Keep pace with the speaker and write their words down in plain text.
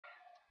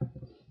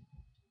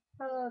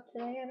Hello,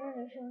 today I'm going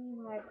to show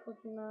you my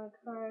Pokemon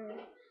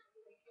card,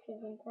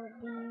 Chicken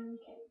Pudding,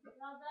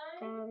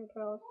 and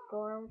Pearl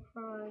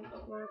Stormfront,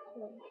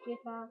 Market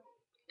Gita,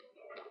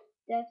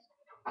 that's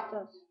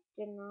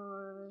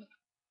jngannon.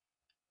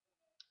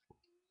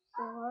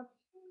 So let's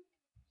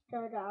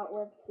start out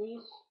with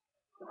these.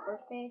 The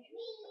first page,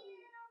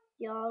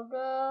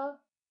 Yoga,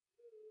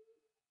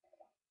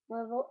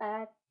 level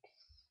X,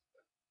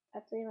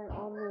 actually my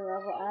only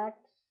level X,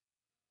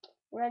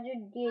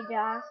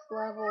 Regigigas,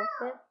 level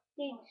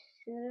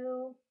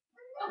 52,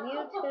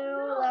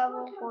 Mewtwo,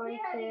 level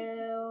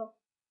 42,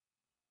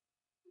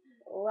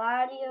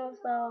 Latios,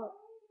 level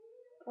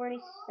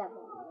 47.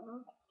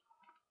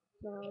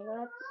 Now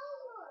let's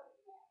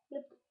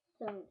flip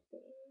the 7th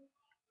page.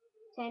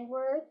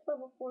 Tangworth,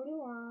 level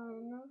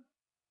 41.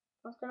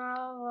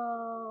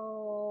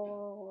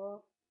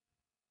 Level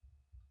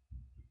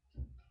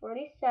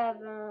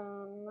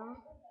 47.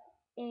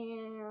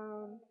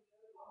 And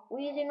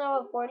Weezing,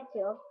 level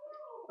 42.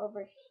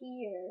 Over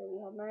here, we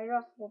have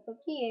Metagross, level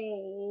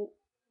 58.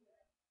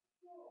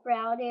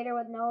 Validator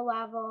with no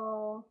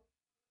level.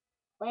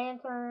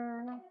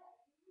 Lantern.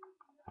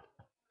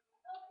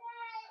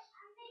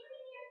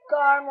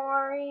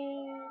 Garmori.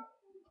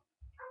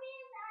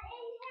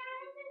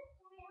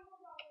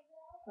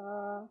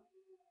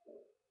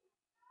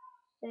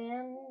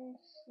 Sand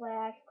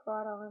slash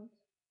Crawdon.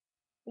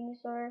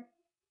 Venusaur.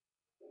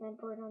 And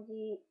Pokemon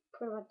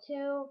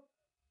 2.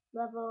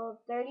 Level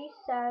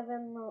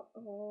 37,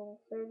 level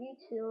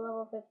 32,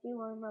 level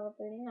 51, level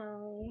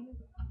 39.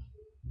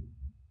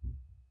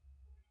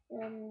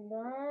 And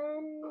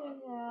then we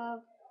have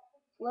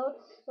Float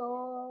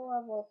Soul,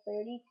 level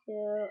 32,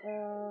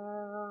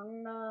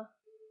 and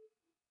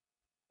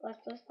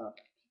Blackblast, level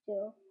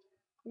 52.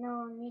 Now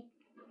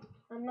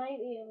I might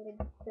be able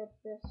to get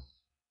this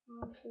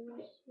onto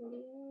this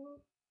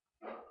video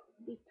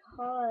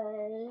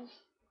because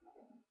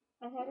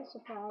I had a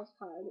surprise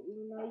card,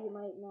 even though you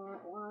might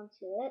not want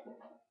it.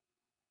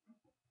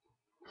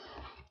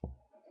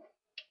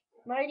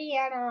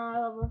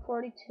 Mariana, level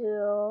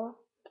 42,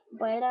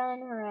 Bite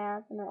on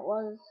Harass, and it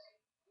was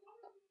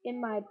in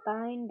my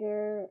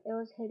binder. It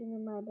was hidden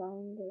in my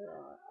binder,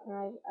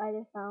 and I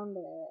just found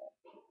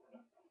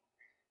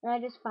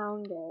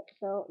it.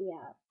 So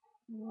yeah.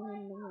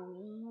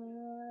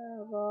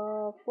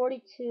 Level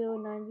 42,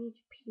 90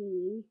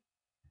 HP,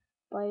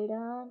 Bite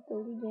on,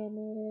 30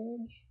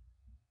 damage,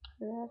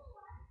 Harass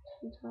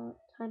time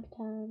to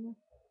time,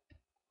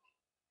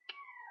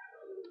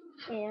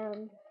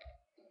 and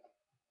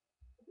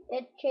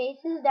it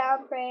chases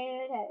down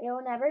prey. It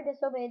will never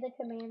disobey the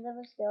commands of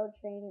a skilled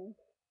trainer.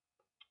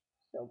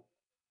 So,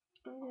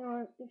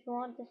 if you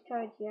want this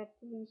card, you have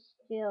to be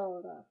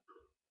skilled.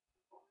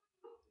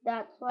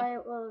 That's why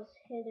it was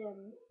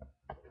hidden.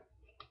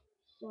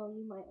 So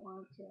you might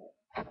want it.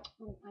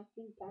 And I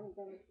think I'm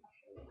gonna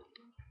trade it.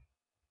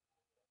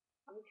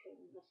 I'm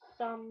trading with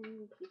some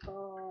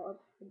people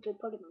a good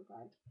Pokemon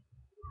card.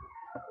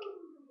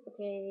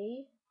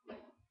 Okay.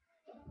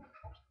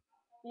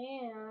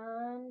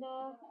 And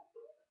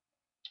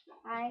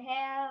I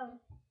have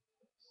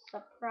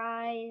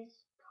surprise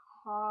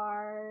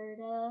card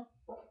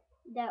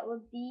that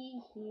would be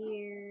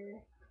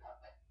here,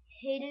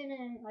 hidden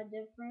in a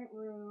different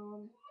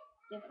room,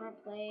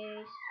 different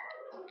place,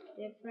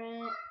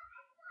 different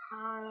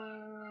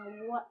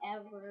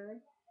whatever,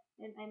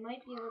 and I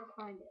might be able to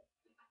find it.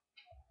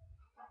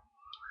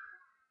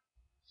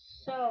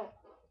 So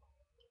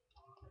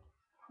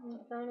I'm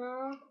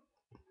gonna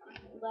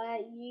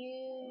let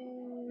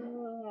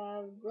you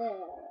have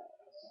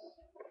this.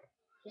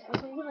 Just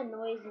listen to the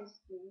noises,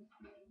 please.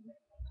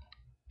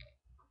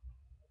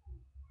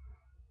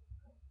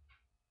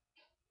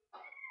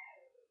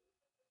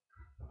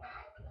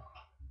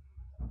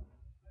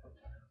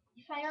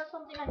 You find out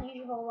something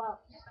unusual about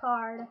this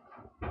card,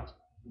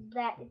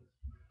 that its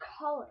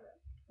color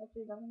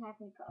actually doesn't have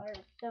any color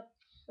except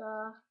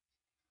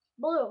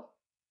blue.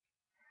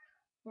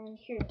 And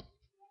here it is.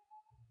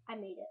 I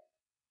made it.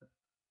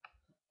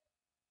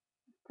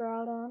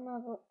 Groudon,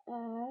 level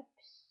X,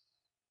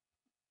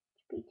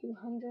 HP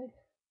 200.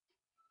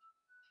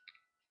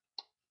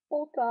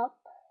 Bulk up.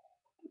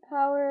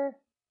 Power,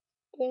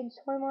 gains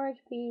 20 more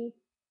HP.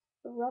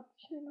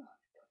 Eruption,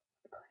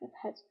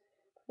 heads.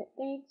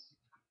 Thanks.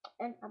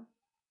 And I'm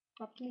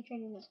actually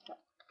trading this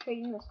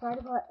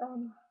card, but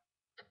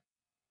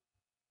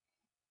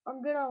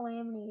I'm gonna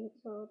laminate it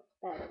so it's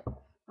better.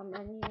 I'm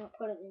gonna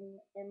put it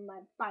in my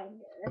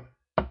binder.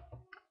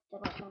 So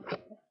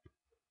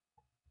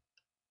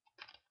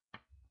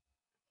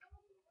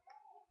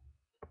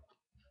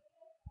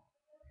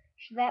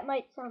that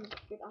might sound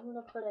weird. I'm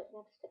gonna put it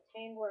next to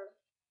Tangworth.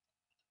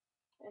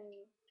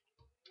 And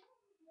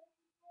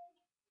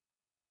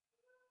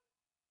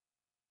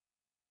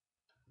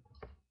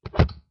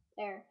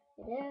there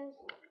it is.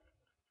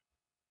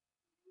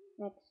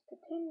 Next to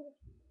Tangworth.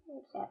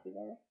 Looks happy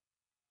there.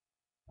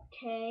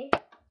 Okay.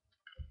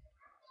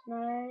 It's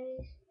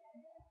nice.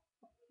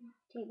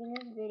 Taking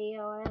this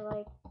video, I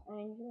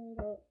enjoyed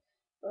it,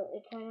 but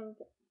it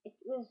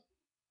was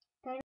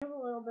kind of a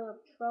little little bit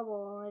of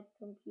trouble.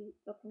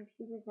 The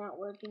computer's not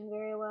working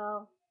very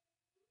well.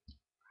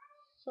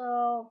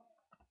 So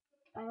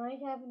I might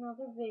have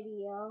another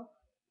video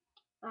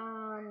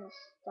on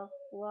stuff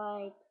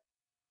like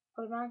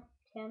Pokemon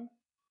Tim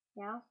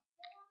now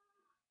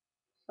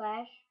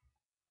slash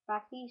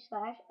Roxy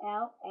slash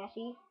L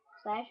Ashy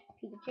slash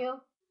Pikachu.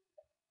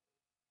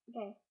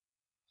 Okay,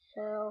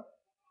 so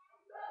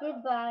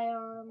goodbye,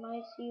 or I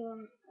might see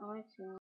you.